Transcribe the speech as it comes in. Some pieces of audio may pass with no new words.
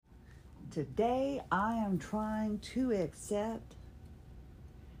Today I am trying to accept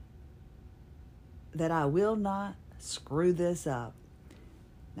that I will not screw this up.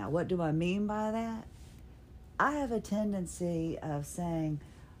 Now, what do I mean by that? I have a tendency of saying,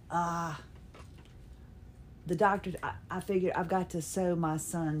 the doctor, I figured I've got to sew my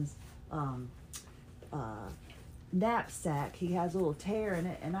son's knapsack. He has a little tear in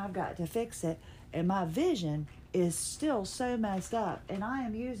it, and I've got to fix it. And my vision is still so messed up. And I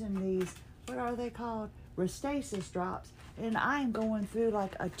am using these, what are they called? Restasis drops. And I am going through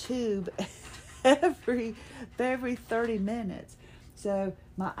like a tube every 30 minutes. So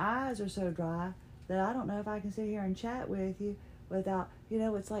my eyes are so dry that I don't know if I can sit here and chat with you without,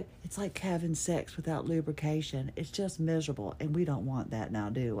 it's like having sex without lubrication. It's just miserable, and we don't want that now,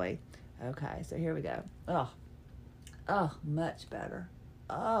 do we? Okay, so here we go. Oh, much better.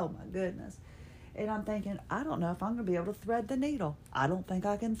 Oh my goodness. And I'm thinking, I don't know if I'm going to be able to thread the needle. I don't think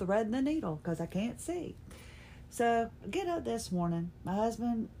I can thread the needle because I can't see. So I get up this morning. My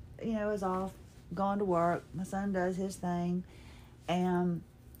husband, is off, gone to work. My son does his thing. And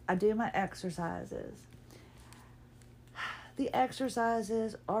I do my exercises. The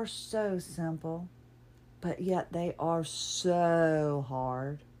exercises are so simple, but yet they are so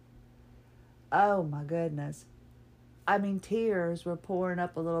hard. Oh my goodness. I mean, tears were pouring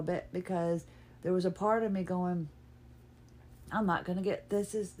up a little bit because there was a part of me going, I'm not going to get,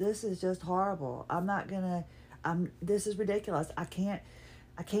 this is just horrible. This is ridiculous. I can't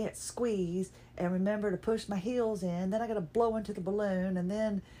squeeze and remember to push my heels in. Then I got to blow into the balloon and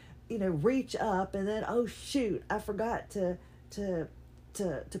then, reach up, and then, oh shoot, I forgot to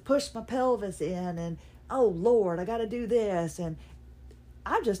push my pelvis in, and oh Lord, I got to do this. And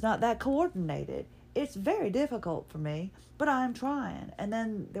I'm just not that coordinated. It's very difficult for me, but I'm trying. And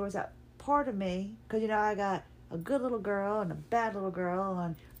then there was that part of me, because, I got a good little girl and a bad little girl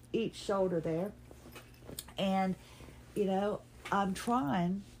on each shoulder there. And, I'm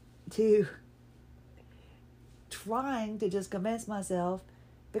trying to just convince myself,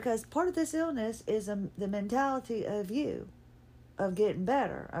 because part of this illness is the mentality of getting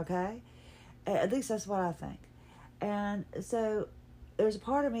better, okay? At least that's what I think. And so there's a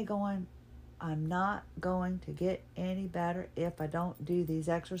part of me going, I'm not going to get any better if I don't do these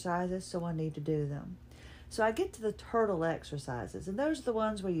exercises, so I need to do them. So I get to the turtle exercises, and those are the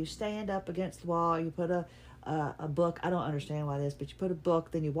ones where you stand up against the wall, you put a book, I don't understand why this, but you put a book,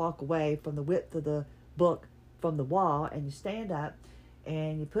 then you walk away from the width of the book from the wall, and you stand up,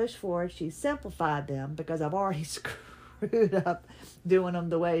 and you push forward. She simplified them because I've already screwed up doing them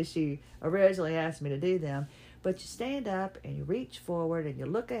the way she originally asked me to do them. But you stand up, and you reach forward, and you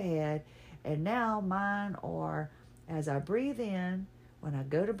look ahead, and now mine are, as I breathe in, when I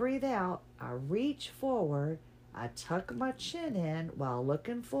go to breathe out, I reach forward, I tuck my chin in while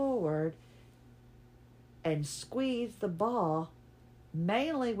looking forward, and squeeze the ball,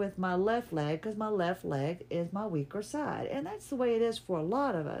 mainly with my left leg, because my left leg is my weaker side. And that's the way it is for a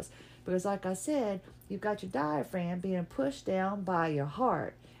lot of us, because like I said, you've got your diaphragm being pushed down by your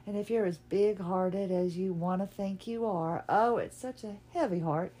heart. And if you're as big-hearted as you want to think you are, it's such a heavy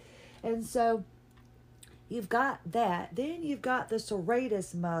heart. And so you've got that. Then you've got the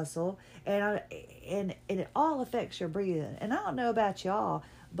serratus muscle, and it all affects your breathing. And I don't know about y'all,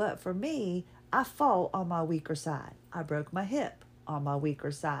 but for me, I fall on my weaker side. I broke my hip on my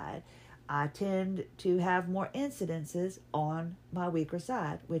weaker side. I tend to have more incidences on my weaker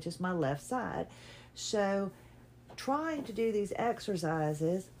side, which is my left side. So trying to do these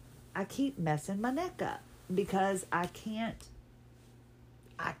exercises, I keep messing my neck up because I can't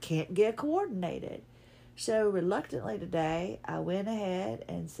get coordinated. So reluctantly today, I went ahead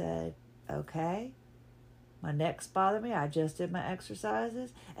and said, okay, my neck's bothering me. I just did my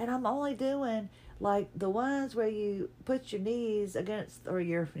exercises, and I'm only doing like the ones where you put your knees against, or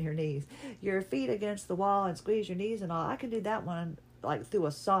your feet against the wall and squeeze your knees and all. I can do that one like through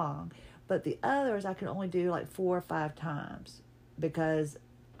a song, but the others I can only do like 4 or 5 times because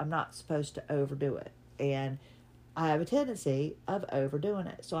I'm not supposed to overdo it. And I have a tendency of overdoing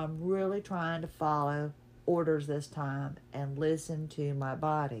it. So I'm really trying to follow orders this time and listen to my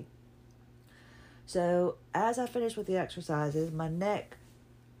body. So as I finish with the exercises, my neck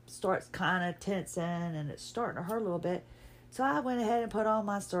starts kind of tensing and it's starting to hurt a little bit. So I went ahead and put on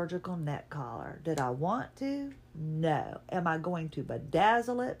my surgical neck collar. Did I want to? No. Am I going to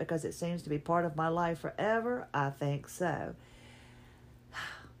bedazzle it because it seems to be part of my life forever? I think so.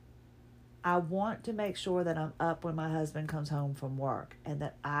 I want to make sure that I'm up when my husband comes home from work and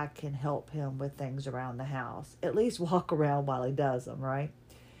that I can help him with things around the house. At least walk around while he does them, right?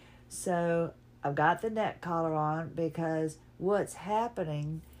 So I've got the neck collar on because what's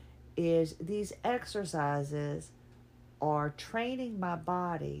happening is these exercises are training my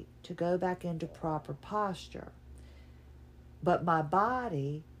body to go back into proper posture. But my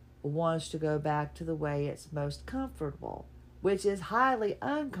body wants to go back to the way it's most comfortable, which is highly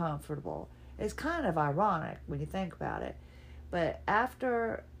uncomfortable. It's kind of ironic when you think about it. But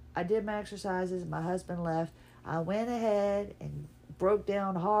after I did my exercises, my husband left, I went ahead and broke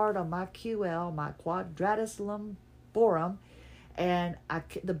down hard on my QL, my quadratus lumborum, and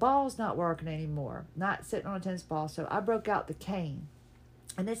the ball's not working anymore, not sitting on a tennis ball. So I broke out the cane,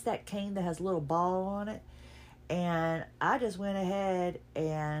 and it's that cane that has a little ball on it. And I just went ahead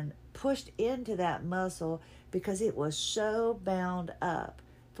and pushed into that muscle because it was so bound up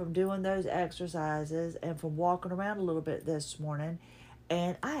from doing those exercises and from walking around a little bit this morning.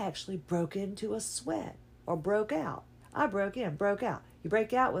 And I actually broke into a sweat, or broke out. I broke out. You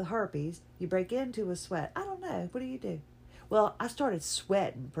break out with herpes, you break into a sweat. I don't know. What do? Well, I started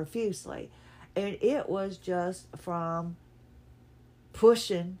sweating profusely. And it was just from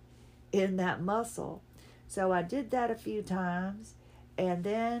pushing in that muscle. So I did that a few times, and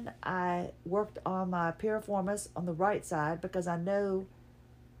then I worked on my piriformis on the right side because I know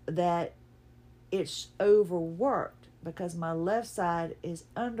that it's overworked because my left side is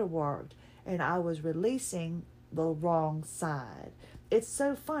underworked, and I was releasing the wrong side. It's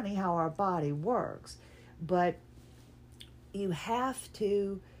so funny how our body works, but you have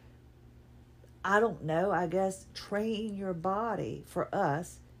to, I don't know, I guess, train your body for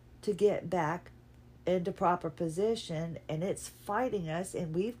us to get back into proper position, and it's fighting us,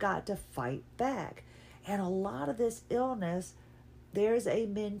 and we've got to fight back. And a lot of this illness, there's a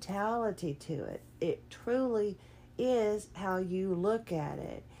mentality to it. It truly is how you look at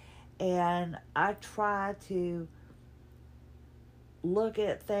it. And I try to look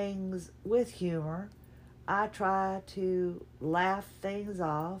at things with humor. I try to laugh things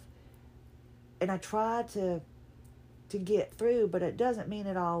off, and I try to get through, but it doesn't mean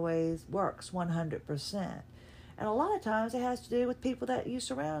it always works 100%. And a lot of times it has to do with people that you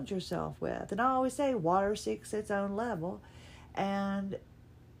surround yourself with. And I always say water seeks its own level. And,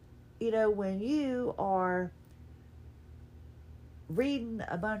 when you are reading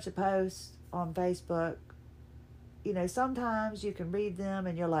a bunch of posts on Facebook, sometimes you can read them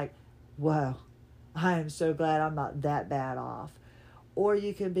and you're like, wow, I am so glad I'm not that bad off. Or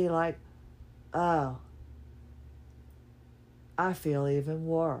you can be like, oh, I feel even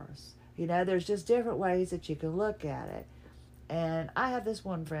worse. There's just different ways that you can look at it. And I have this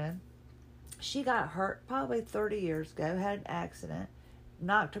one friend. She got hurt probably 30 years ago, had an accident,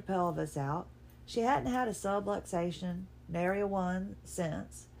 knocked her pelvis out. She hadn't had a subluxation in Area 1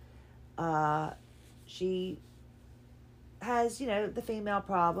 since. She has, the female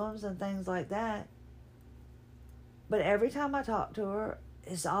problems and things like that. But every time I talk to her,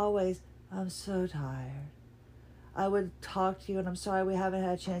 it's always, I'm so tired. I would talk to you, and I'm sorry we haven't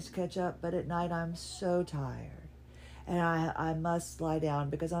had a chance to catch up, but at night I'm so tired. And I must lie down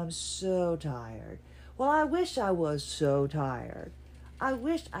because I'm so tired. Well, I wish I was so tired. I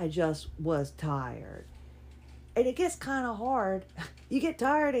wish I just was tired. And it gets kind of hard. You get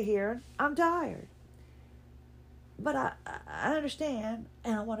tired of hearing, I'm tired. But I understand,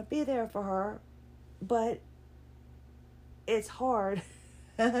 and I want to be there for her, but it's hard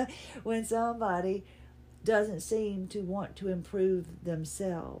when somebody doesn't seem to want to improve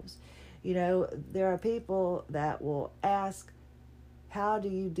themselves. There are people that will ask, how do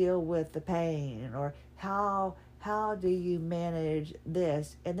you deal with the pain? Or how do you manage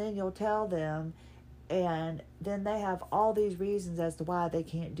this? And then you'll tell them, and then they have all these reasons as to why they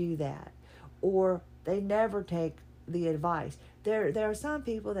can't do that. Or they never take the advice. There are some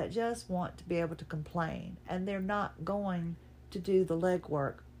people that just want to be able to complain, and they're not going to do the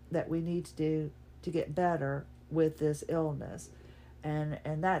legwork that we need to do to get better with this illness. And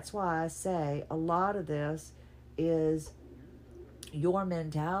that's why I say a lot of this is your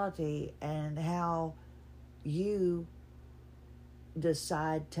mentality and how you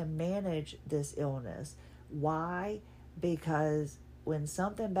decide to manage this illness. Why? Because when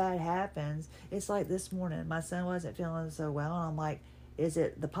something bad happens, it's like this morning, my son wasn't feeling so well, and I'm like, is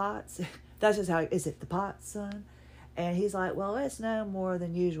it the POTS? That's just how, is it the POTS, son? And he's like, well, it's no more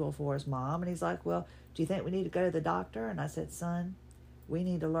than usual for us, Mom. And he's like, well, do you think we need to go to the doctor? And I said, son, we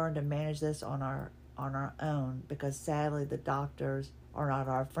need to learn to manage this on our own, because sadly the doctors are not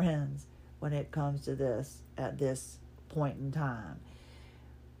our friends when it comes to this at this point in time.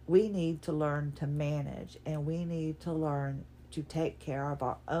 We need to learn to manage, and we need to learn to take care of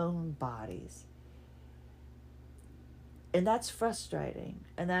our own bodies. And that's frustrating,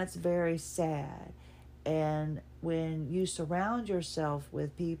 and that's very sad. And when you surround yourself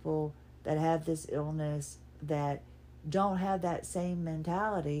with people that have this illness that don't have that same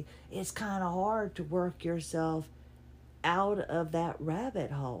mentality, it's kind of hard to work yourself out of that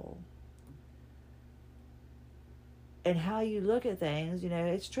rabbit hole. And how you look at things,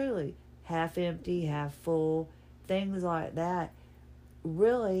 it's truly half empty, half full, things like that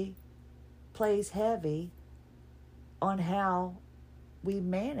really plays heavy on how we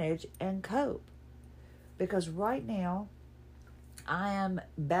manage and cope. Because right now, I am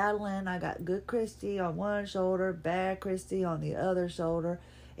battling. I got good Christy on one shoulder, bad Christy on the other shoulder,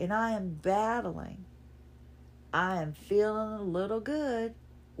 and I am battling. I am feeling a little good.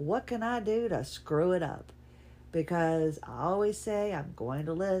 What can I do to screw it up? Because I always say I'm going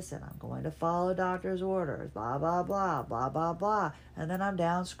to listen. I'm going to follow doctor's orders, blah, blah, blah, blah, blah, blah. And then I'm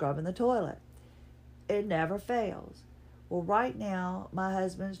down scrubbing the toilet. It never fails. Well, right now, my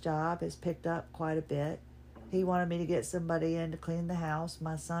husband's job has picked up quite a bit. He wanted me to get somebody in to clean the house.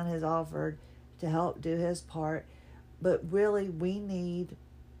 My son has offered to help do his part. But really, we need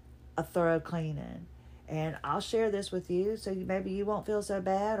a thorough cleaning. And I'll share this with you so maybe you won't feel so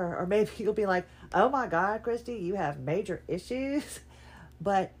bad. Or maybe you'll be like, oh my God, Christy, you have major issues.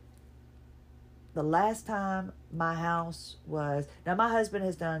 But the last time my house was... Now, my husband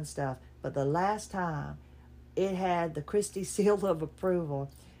has done stuff. But the last time it had the Christy seal of approval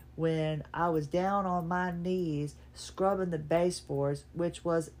when I was down on my knees scrubbing the baseboards, which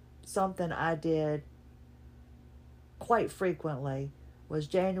was something I did quite frequently, was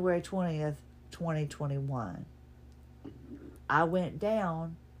January 20th, 2021. I went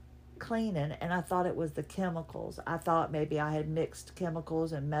down cleaning and I thought it was the chemicals. I thought maybe I had mixed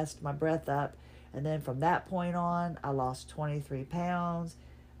chemicals and messed my breath up. And then from that point on, I lost 23 pounds.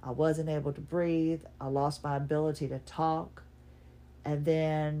 I wasn't able to breathe. I lost my ability to talk. And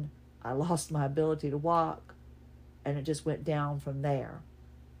then I lost my ability to walk. And it just went down from there.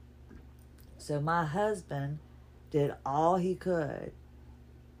 So my husband did all he could.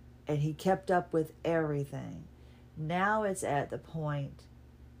 And he kept up with everything. Now it's at the point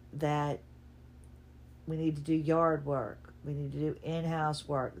that we need to do yard work. We need to do in-house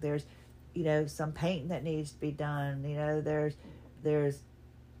work. There's, some painting that needs to be done. There's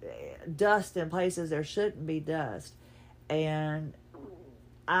dust in places there shouldn't be dust. And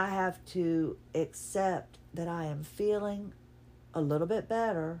I have to accept that I am feeling a little bit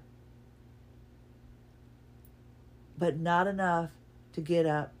better, but not enough to get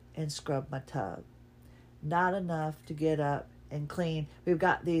up and scrub my tub. Not enough to get up and clean. We've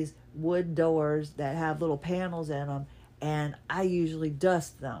got these wood doors that have little panels in them, and I usually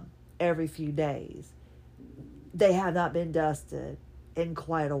dust them every few days. They have not been dusted in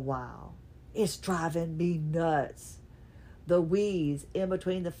quite a while. It's driving me nuts. The weeds in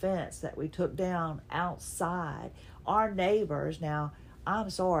between the fence that we took down outside. Our neighbors, now, I'm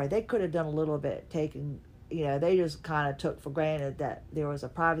sorry, they could have done a little bit they just kind of took for granted that there was a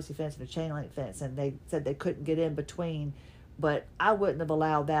privacy fence and a chain link fence, and they said they couldn't get in between. But I wouldn't have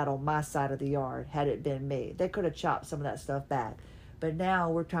allowed that on my side of the yard had it been me. They could have chopped some of that stuff back. But now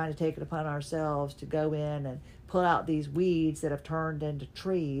we're trying to take it upon ourselves to go in and pull out these weeds that have turned into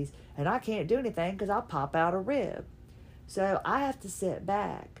trees. And I can't do anything because I'll pop out a rib. So I have to sit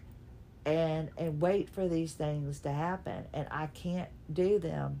back and wait for these things to happen. And I can't do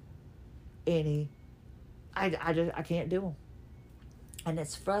them I can't do them. And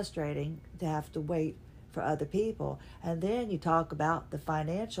it's frustrating to have to wait for other people. And then you talk about the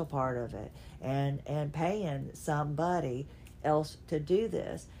financial part of it and paying somebody else to do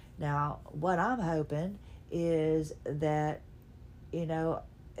this. Now, what I'm hoping is that,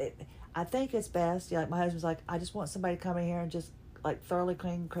 I think it's best, like my husband's like, I just want somebody to come in here and just like thoroughly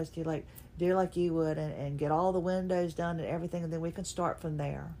clean Christy, like do like you would and get all the windows done and everything, and then we can start from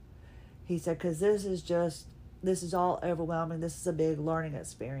there. He said, because this is all overwhelming. This is a big learning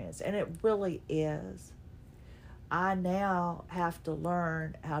experience. And it really is. I now have to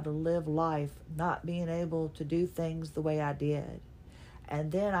learn how to live life not being able to do things the way I did.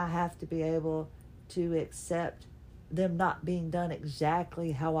 And then I have to be able to accept them not being done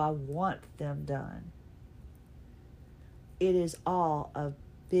exactly how I want them done. It is all a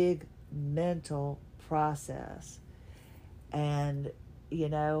big mental process. And,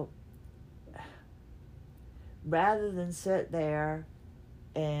 rather than sit there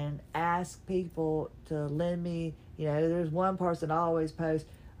and ask people to lend me, there's one person I always post,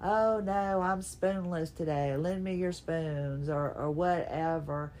 oh no, I'm spoonless today, lend me your spoons or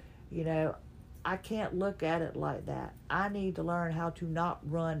whatever. I can't look at it like that. I need to learn how to not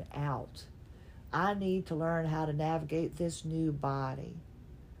run out. I need to learn how to navigate this new body.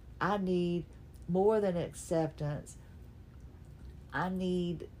 I need more than acceptance, I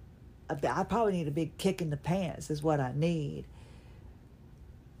probably need a big kick in the pants is what I need.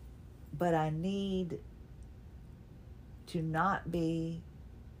 But I need to not be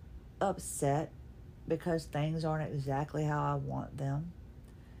upset because things aren't exactly how I want them.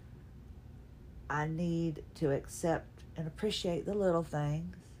 I need to accept and appreciate the little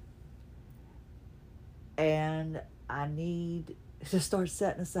things. And I need to start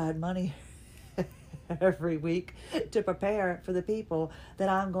setting aside money every week to prepare for the people that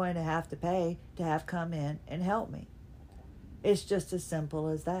I'm going to have to pay to have come in and help me. It's just as simple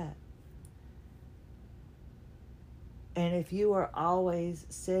as that. And if you are always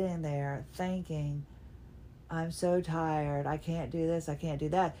sitting there thinking, I'm so tired, I can't do this, I can't do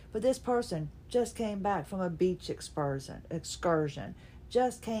that. But this person just came back from a beach excursion,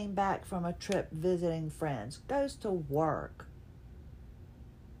 just came back from a trip visiting friends, goes to work,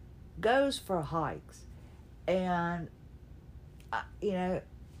 goes for hikes. And,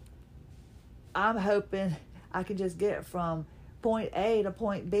 I'm hoping I can just get from point A to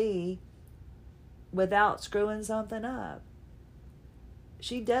point B without screwing something up.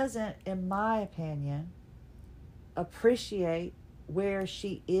 She doesn't, in my opinion, appreciate where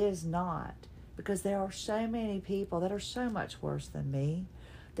she is not, because there are so many people that are so much worse than me.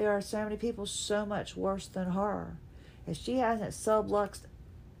 There are so many people so much worse than her. And she hasn't subluxed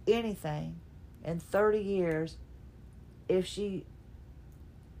anything in 30 years if she's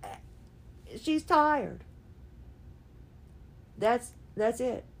tired. That's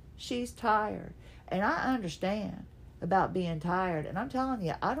it. She's tired. And I understand about being tired. And I'm telling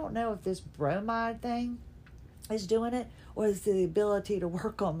you, I don't know if this bromide thing is doing it or is the ability to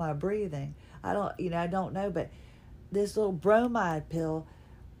work on my breathing. I don't know. But this little bromide pill,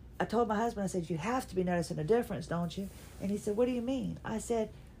 I told my husband, I said, you have to be noticing a difference, don't you? And he said, what do you mean? I said,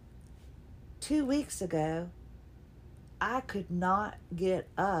 2 weeks ago, I could not get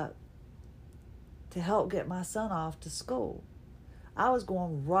up to help get my son off to school. I was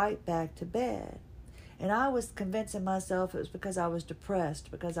going right back to bed. And I was convincing myself it was because I was depressed,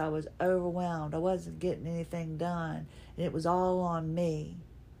 because I was overwhelmed. I wasn't getting anything done. And it was all on me.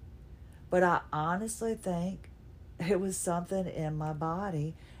 But I honestly think it was something in my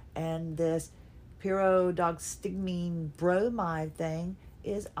body. And this pyridoxine bromide thing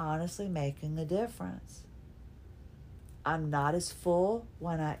is honestly making a difference. I'm not as full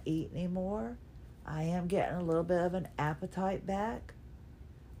when I eat anymore. I am getting a little bit of an appetite back.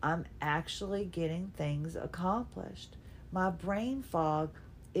 I'm actually getting things accomplished. My brain fog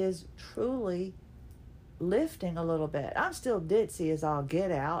is truly lifting a little bit. I'm still ditzy as all get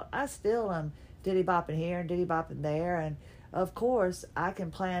out. I still am diddy-bopping here and diddy-bopping there. And, of course, I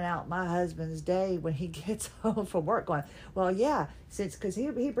can plan out my husband's day when he gets home from work going, well, yeah, because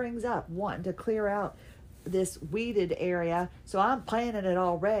he brings up wanting to clear out this weeded area. So I'm planning it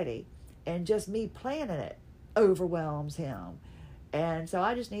already. And just me planning it overwhelms him. And so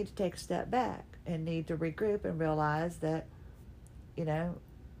I just need to take a step back and need to regroup and realize that,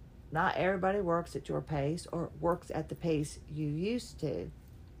 not everybody works at your pace or works at the pace you used to.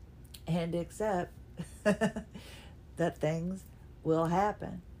 And accept that things will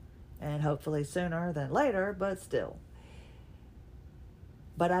happen. And hopefully sooner than later, but still.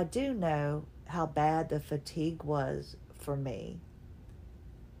 But I do know how bad the fatigue was for me.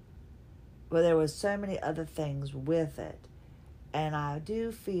 But there was so many other things with it. And I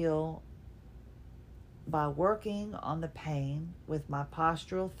do feel by working on the pain with my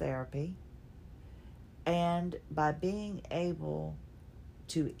postural therapy and by being able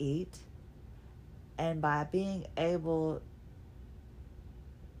to eat and by being able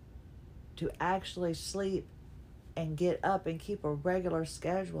to actually sleep and get up and keep a regular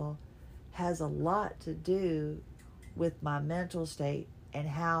schedule has a lot to do with my mental state and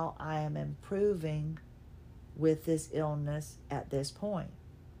how I am improving with this illness at this point.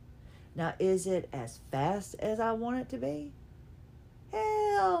 Now, is it as fast as I want it to be?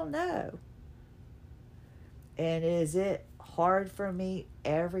 Hell no. And is it hard for me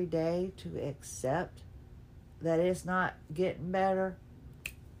every day to accept that it's not getting better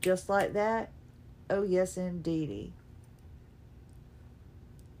just like that? Oh, yes, indeedy.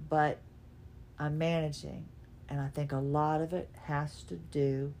 But I'm managing, and I think a lot of it has to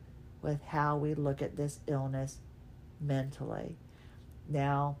do with how we look at this illness mentally.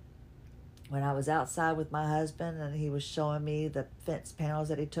 Now, when I was outside with my husband and he was showing me the fence panels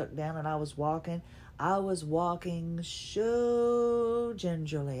that he took down and I was walking so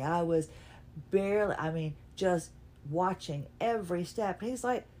gingerly. I was just watching every step. And he's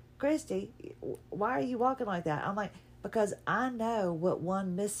like, Christy, why are you walking like that? I'm like, because I know what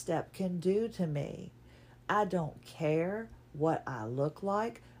one misstep can do to me. I don't care what I look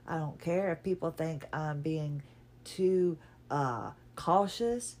like. I don't care if people think I'm being too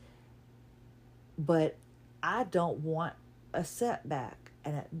cautious, but I don't want a setback.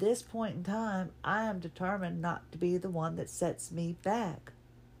 And at this point in time, I am determined not to be the one that sets me back.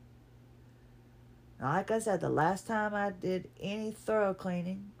 Now, like I said, the last time I did any thorough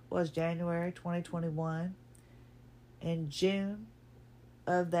cleaning was January 2021. In June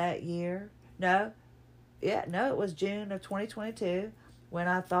of that year, it was June of 2022 when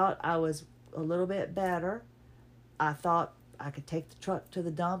I thought I was a little bit better. I thought I could take the truck to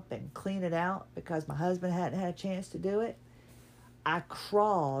the dump and clean it out because my husband hadn't had a chance to do it. I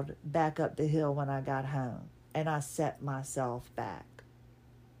crawled back up the hill when I got home, and I set myself back.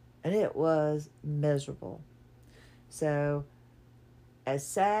 And it was miserable. So, as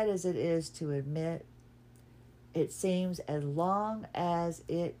sad as it is to admit, it seems as long as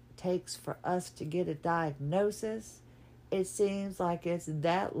it takes for us to get a diagnosis, it seems like it's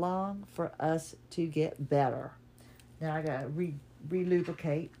that long for us to get better. Now I gotta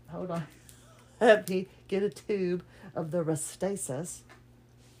re-lubricate. Hold on. Let me get a tube of the Restasis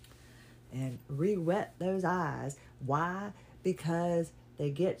and re-wet those eyes. Why? Because they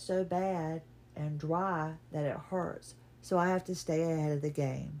get so bad and dry that it hurts. So I have to stay ahead of the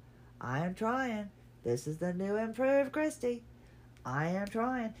game. I am trying. This is the new improved Christy. I am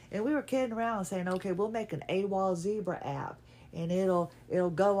trying. And we were kidding around saying, okay, we'll make an AWOL Zebra app. And it'll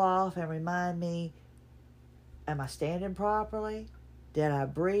go off and remind me, am I standing properly? Did I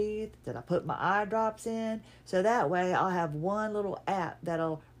breathe? Did I put my eye drops in? So that way I'll have one little app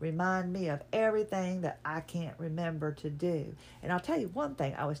that'll remind me of everything that I can't remember to do. And I'll tell you one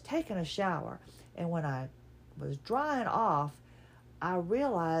thing. I was taking a shower, and when I was drying off, I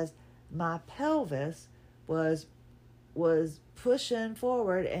realized my pelvis was pushing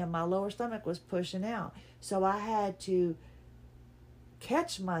forward and my lower stomach was pushing out. So I had to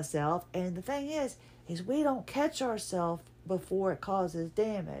catch myself. And the thing is we don't catch ourselves before it causes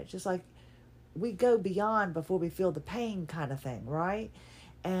damage. It's like we go beyond before we feel the pain kind of thing, right?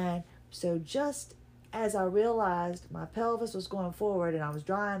 And so just as I realized my pelvis was going forward and I was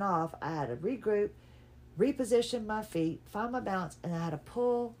drying off, I had to regroup, reposition my feet, find my balance, and I had to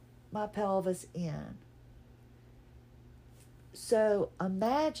pull my pelvis in. So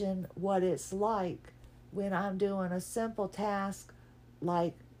imagine what it's like when I'm doing a simple task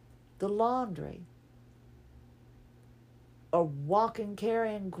like the laundry or walking,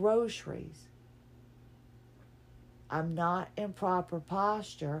 carrying groceries. I'm not in proper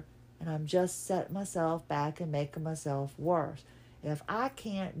posture, and I'm just setting myself back and making myself worse. If I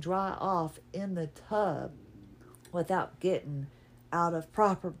can't dry off in the tub without getting out of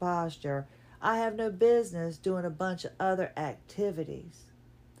proper posture, I have no business doing a bunch of other activities.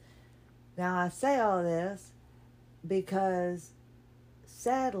 Now, I say all this because,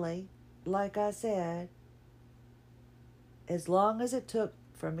 sadly, like I said, as long as it took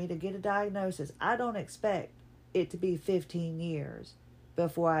for me to get a diagnosis, I don't expect it to be 15 years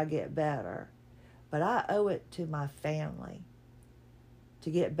before I get better. But I owe it to my family to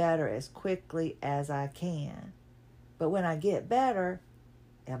get better as quickly as I can. But when I get better,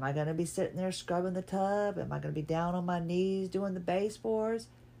 am I going to be sitting there scrubbing the tub? Am I going to be down on my knees doing the baseboards?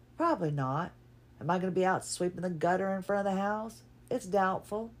 Probably not. Am I going to be out sweeping the gutter in front of the house? It's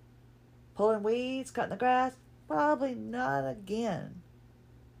doubtful. Pulling weeds, cutting the grass? Probably not again.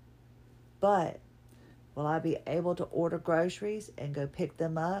 But will I be able to order groceries and go pick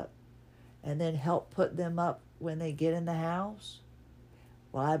them up and then help put them up when they get in the house?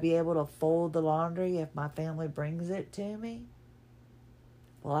 Will I be able to fold the laundry if my family brings it to me?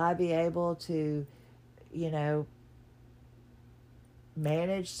 Will I be able to,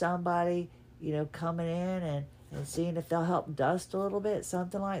 manage somebody, coming in and seeing if they'll help dust a little bit,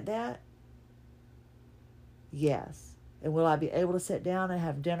 something like that? Yes. And will I be able to sit down and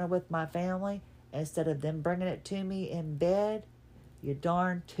have dinner with my family instead of them bringing it to me in bed? You're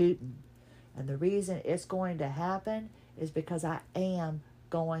darn tootin'. And the reason it's going to happen is because I am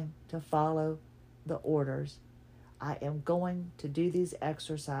going to follow the orders. I am going to do these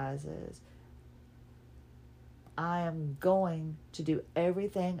exercises. I am going to do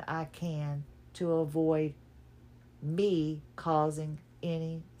everything I can to avoid me causing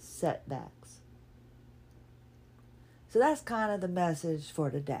any setbacks. So that's kind of the message for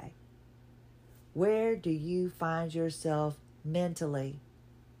today. Where do you find yourself mentally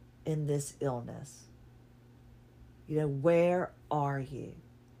in this illness? Where are you?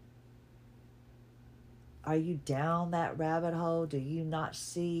 Are you down that rabbit hole? Do you not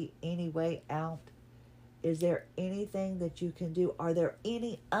see any way out? Is there anything that you can do? Are there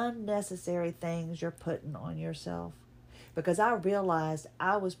any unnecessary things you're putting on yourself? Because I realized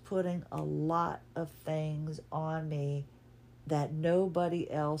I was putting a lot of things on me that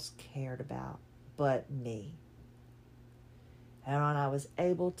nobody else cared about but me. And when I was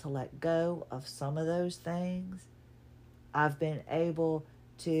able to let go of some of those things, I've been able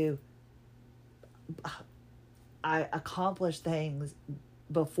to I accomplished things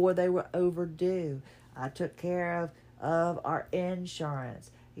before they were overdue. I took care of our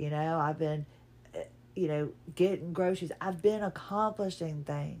insurance. I've been, getting groceries. I've been accomplishing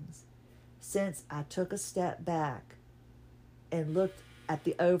things since I took a step back and looked at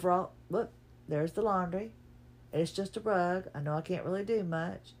the overall. Look, there's the laundry. It's just a rug. I know I can't really do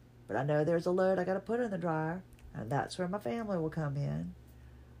much, but I know there's a load I got to put in the dryer, and that's where my family will come in.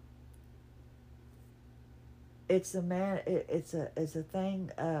 It's a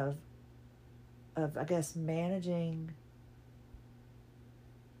thing of I guess managing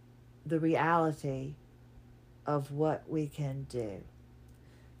the reality of what we can do.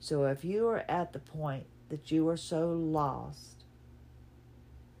 So if you are at the point that you are so lost,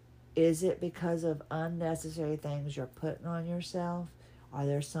 is it because of unnecessary things you're putting on yourself? Are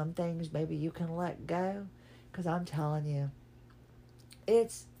there some things maybe you can let go? Because I'm telling you,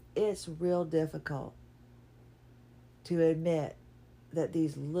 it's real difficult to admit that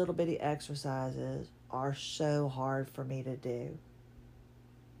these little bitty exercises are so hard for me to do.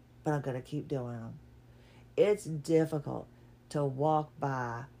 But I'm going to keep doing them. It's difficult to walk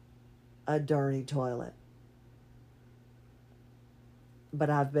by a dirty toilet. But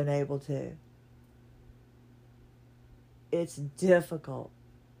I've been able to. It's difficult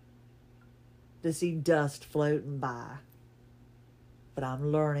to see dust floating by. But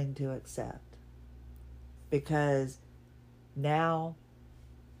I'm learning to accept. Because now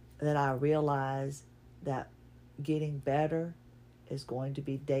that I realize that getting better is going to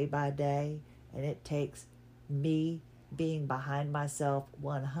be day by day, and it takes me being behind myself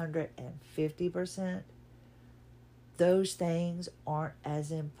 150%, those things aren't as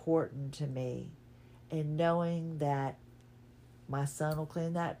important to me. And knowing that my son will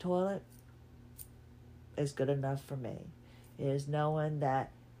clean that toilet is good enough for me. It is knowing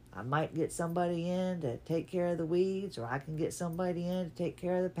that I might get somebody in to take care of the weeds, or I can get somebody in to take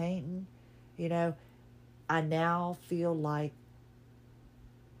care of the painting. I now feel like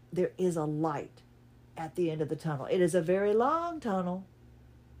there is a light at the end of the tunnel. It is a very long tunnel.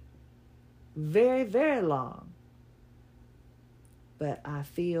 Very, very long. But I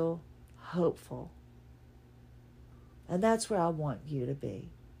feel hopeful. And that's where I want you to be.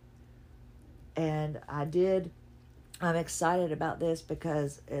 And I'm excited about this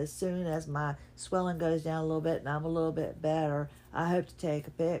because as soon as my swelling goes down a little bit and I'm a little bit better, I hope to take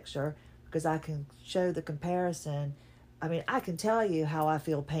a picture because I can show the comparison. I mean, I can tell you how I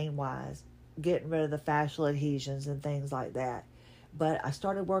feel pain-wise, getting rid of the fascial adhesions and things like that. But I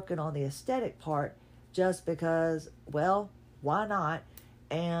started working on the aesthetic part just because, well, why not?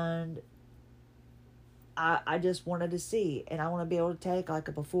 And I just wanted to see, and I want to be able to take like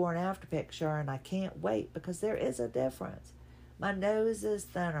a before and after picture, and I can't wait because there is a difference. My nose is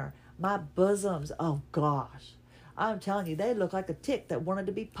thinner. My bosoms, oh gosh, I'm telling you, they look like a tick that wanted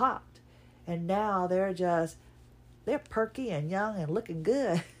to be popped. And now they're perky and young and looking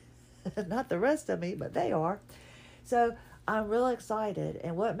good. Not the rest of me, but they are. So I'm real excited.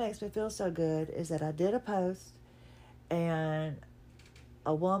 And what makes me feel so good is that I did a post, and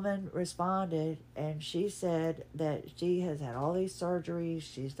a woman responded, and she said that she has had all these surgeries,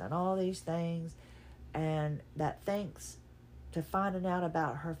 she's done all these things, and that thanks to finding out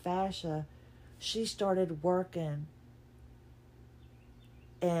about her fascia, she started working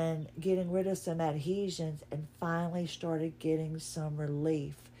and getting rid of some adhesions and finally started getting some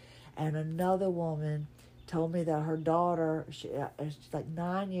relief. And another woman told me that her daughter, she's like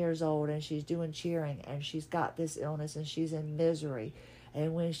 9 years old, and she's doing cheering, and she's got this illness, and she's in misery.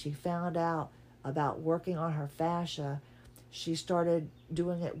 And when she found out about working on her fascia, she started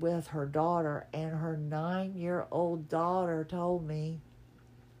doing it with her daughter, and her 9-year-old daughter told me,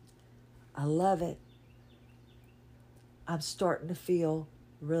 I love it. I'm starting to feel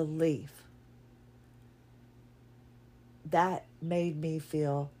relief. That made me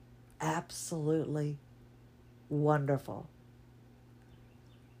feel absolutely wonderful.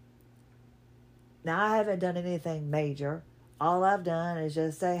 Now, I haven't done anything major. All I've done is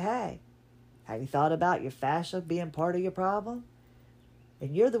just say, hey, have you thought about your fascia being part of your problem?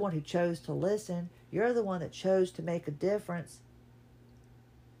 And you're the one who chose to listen. You're the one that chose to make a difference.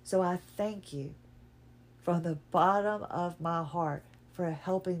 So I thank you from the bottom of my heart for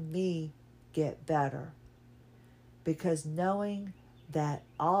helping me get better. because knowing that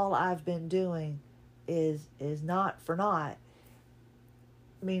all I've been doing is not for naught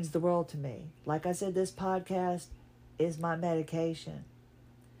means the world to me. Like I said, this podcast is my medication.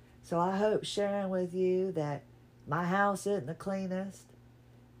 So I hope sharing with you that my house isn't the cleanest,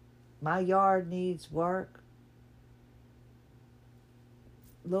 my yard needs work,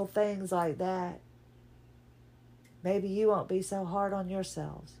 little things like that. Maybe you won't be so hard on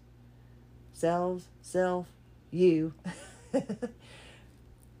yourselves. You.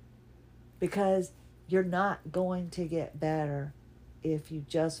 Because you're not going to get better if you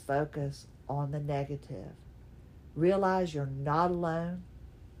just focus on the negative. Realize you're not alone.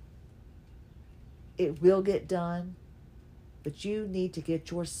 It will get done, but you need to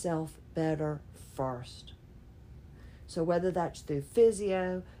get yourself better first. So whether that's through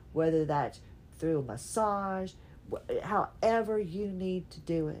physio, whether that's through a massage, however you need to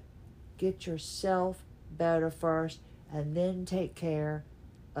do it, get yourself better first and then take care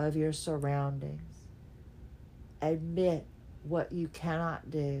of your surroundings. Admit what you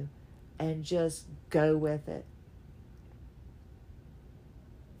cannot do and just go with it.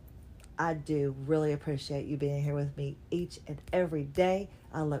 I do really appreciate you being here with me each and every day.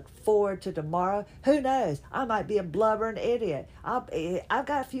 I look forward to tomorrow. Who knows? I might be a blubbering idiot. I've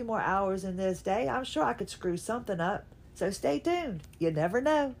got a few more hours in this day. I'm sure I could screw something up. So stay tuned. You never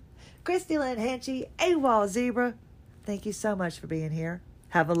know. Christy Lynn Henchy, AWOL Zebra. Thank you so much for being here.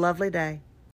 Have a lovely day.